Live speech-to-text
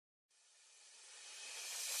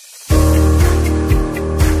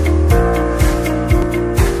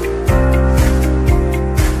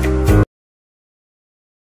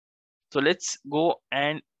So let's go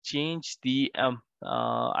and change the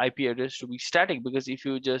IP address to be static, because if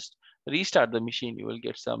you just restart the machine, you will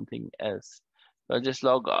get something else. So I'll just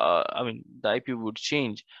log, the IP would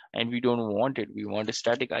change and we don't want it. We want a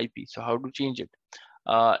static IP. So how to change it?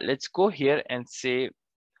 Let's go here and say,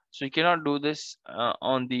 so you cannot do this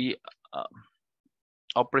on the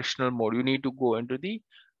operational mode. You need to go into the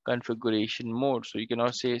configuration mode. So you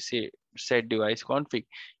cannot say set device config.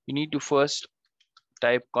 You need to first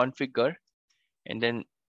type configure, and then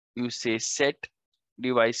you say set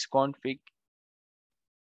device config,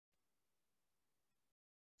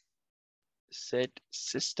 set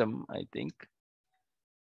system, I think.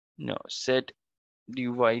 No, set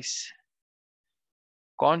device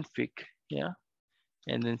config, yeah,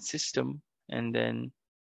 and then system, and then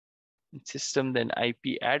system, then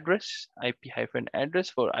IP address, IP-address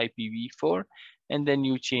for IPv4, and then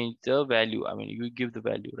you change the value. I mean, you give the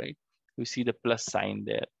value, right? You see the plus sign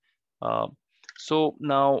there. So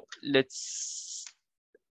now let's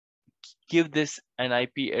give this an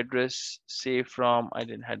IP address, say from, I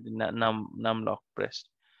didn't have the numlock pressed.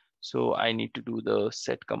 So I need to do the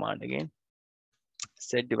set command again.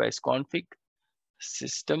 Set device config,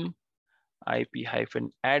 system,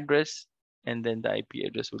 IP-address, and then the IP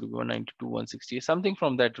address would be 192.168, something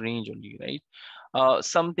from that range only, right?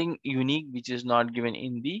 Something unique which is not given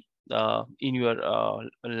in the in your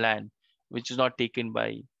LAN, which is not taken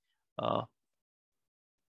by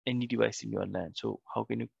any device in your LAN. So how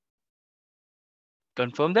can you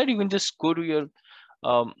confirm that? You can just go to your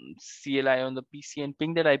CLI on the PC and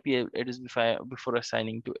ping that IP address before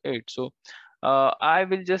assigning to it. So I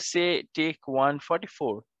will just say take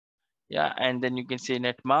 144. Yeah, and then you can say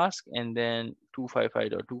netmask and then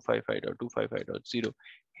 255.255.255.0.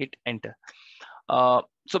 Hit enter.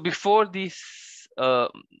 So before this, I'll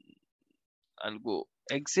go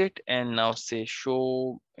exit and now say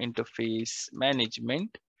show interface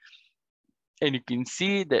management, and you can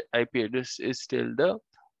see that IP address is still the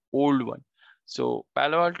old one. So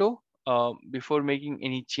Palo Alto, before making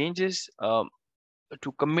any changes, to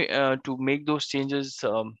commit to make those changes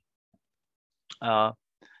uh,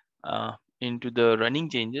 into the running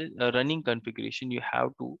changes, running configuration, you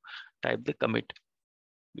have to type the commit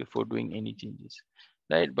before doing any changes,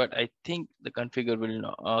 right? But I think the configure will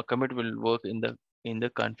not, commit will work in the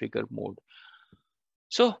configure mode.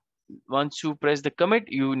 So once you press the commit,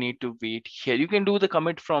 you need to wait here. You can do the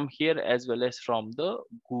commit from here as well as from the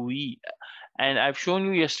GUI. And I've shown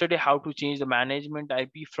you yesterday how to change the management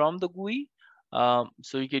IP from the GUI.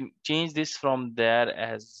 So you can change this from there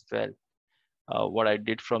as well. What I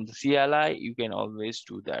did from the CLI, you can always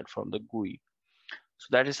do that from the GUI. So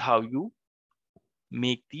that is how you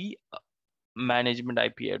make the management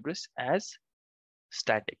IP address as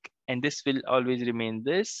static. And this will always remain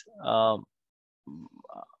this, no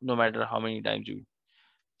matter how many times you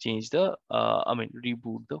change the,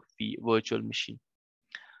 reboot the virtual machine.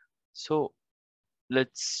 So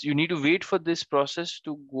you need to wait for this process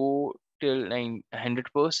to go till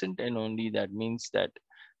 100%, and only that means that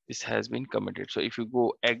this has been committed. So if you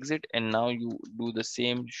go exit and now you do the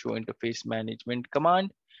same show interface management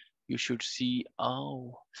command, you should see,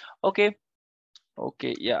 oh, okay,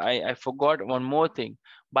 yeah, I forgot one more thing.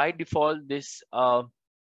 By default, this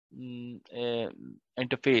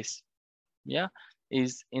interface, yeah,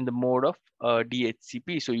 is in the mode of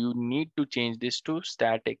DHCP. So you need to change this to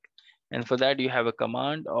static. And for that, you have a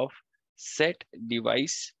command of set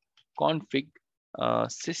device config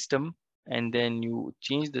system, and then you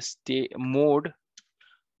change the state mode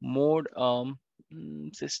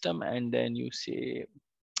system, and then you say,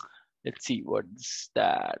 let's see, what's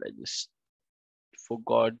that? I just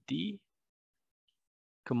forgot the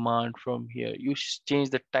command from here. You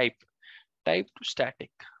change the type to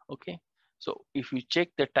static. Okay, so if you check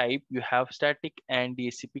the type, you have static and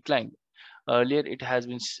DHCP client. Earlier it has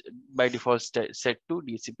been by default set to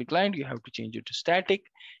DHCP client. You have to change it to static,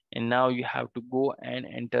 and now you have to go and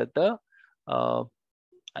enter the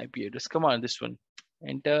IP address command, this one,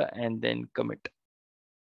 enter, and then commit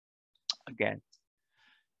again.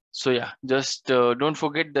 So yeah, just don't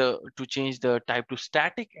forget to change the type to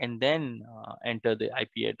static, and then enter the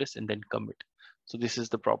IP address and then commit. So this is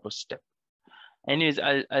the proper step. Anyways,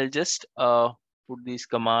 I'll just put these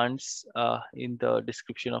commands in the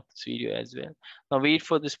description of this video as well. Now wait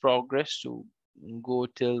for this progress to go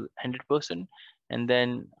till 100%, and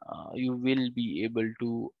then you will be able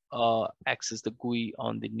to access the GUI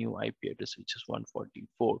on the new IP address, which is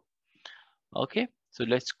 144. Okay, so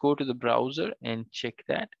let's go to the browser and check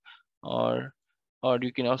that, or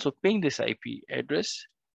you can also ping this IP address,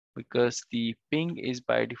 because the ping is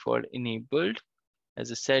by default enabled.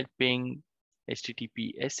 As I said, ping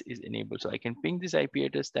HTTPS is enabled. So I can ping this IP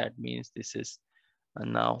address. That means this is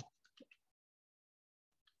now.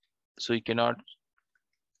 So you cannot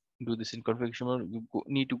do this in configuration mode. You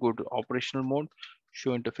need to go to operational mode,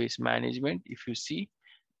 show interface management. If you see,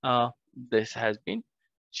 this has been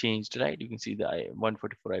changed, right? You can see the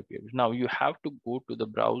 144 IP address. Now you have to go to the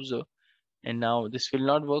browser, and now this will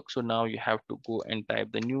not work. So now you have to go and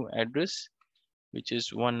type the new address, which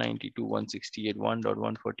is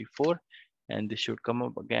 192.168.1.144, and this should come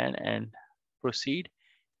up again, and proceed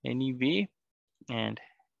anyway, and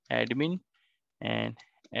admin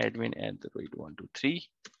at the rate 123,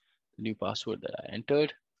 the new password that I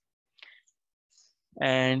entered.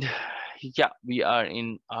 And yeah, we are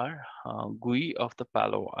in our GUI of the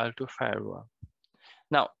Palo Alto Firewall.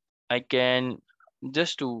 Now I can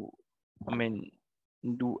just do a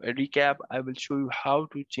recap. I will show you how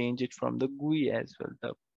to change it from the GUI as well,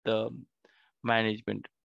 the management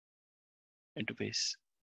interface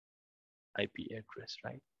IP address,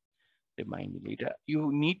 right? Remind me later.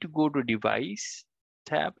 You need to go to device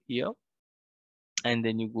tab here, and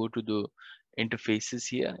then you go to the interfaces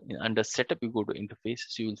here. Under setup, you go to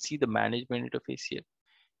interfaces. You will see the management interface here,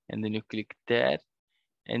 and then you click there,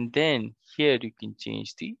 and then here you can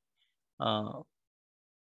change the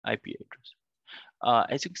IP address.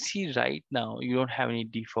 As you can see right now, you don't have any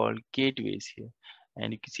default gateways here,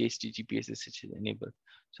 and you can see HTTPS is enabled.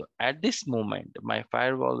 So at this moment, my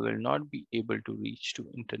firewall will not be able to reach to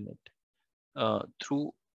internet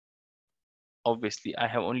through. Obviously, I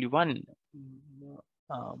have only one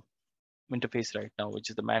interface right now, which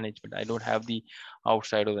is the management. I don't have the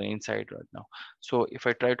outside or the inside right now. So if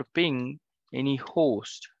I try to ping any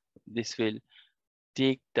host, this will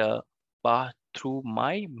take the path through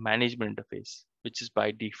my management interface, which is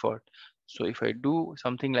by default. So if I do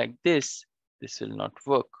something like this, this will not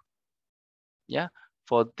work. Yeah,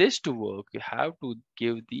 for this to work, you have to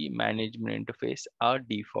give the management interface a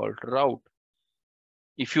default route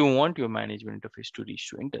if you want your management interface to reach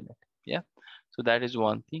to internet. Yeah, so that is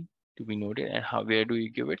one thing to be noted. And where do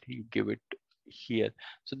you give it? You give it here.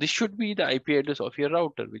 So this should be the IP address of your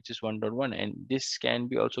router, which is 1.1, and this can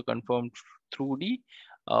be also confirmed through the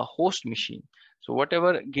host machine. So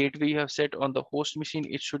whatever gateway you have set on the host machine,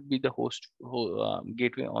 it should be the host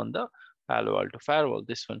gateway on the Palo Alto Firewall,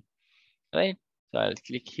 this one, right? So I'll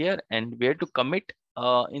click here, and where to commit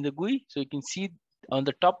in the GUI. So you can see on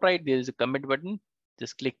the top right, there is a commit button.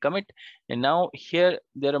 Just click commit, and now here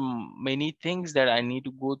there are many things that I need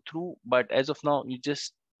to go through, but as of now, you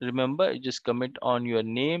just remember, you just commit on your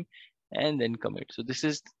name and then commit. So this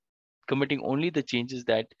is committing only the changes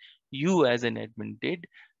that you as an admin did,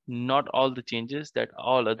 not all the changes that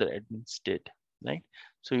all other admins did, right?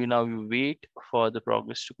 So you wait for the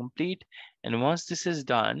progress to complete, and once this is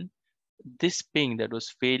done, this ping that was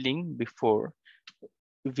failing before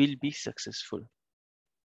will be successful.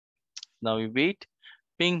 Now we wait.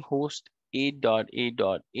 Ping host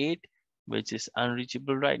 8.8.8, which is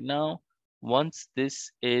unreachable right now. Once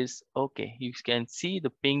this is okay, you can see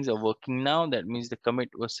the pings are working now. That means the commit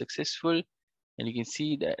was successful, and you can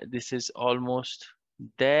see that this is almost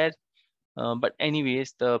there. But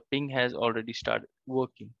anyways, the ping has already started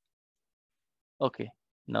working. Okay,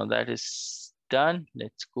 now that is done.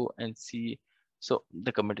 Let's go and see. So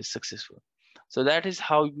the commit is successful. So that is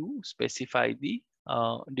how you specify the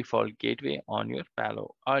default gateway on your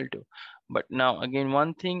Palo Alto. But now again,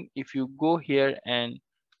 one thing, if you go here and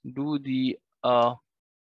do the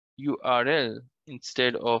URL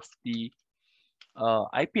instead of the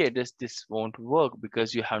IP address, this won't work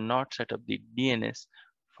because you have not set up the DNS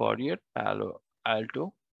for your Palo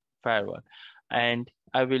Alto firewall. And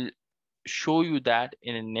I will show you that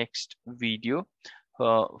in a next video.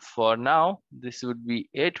 For now, this would be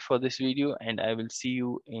it for this video, and I will see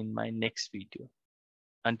you in my next video.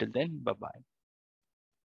 Until then, bye-bye.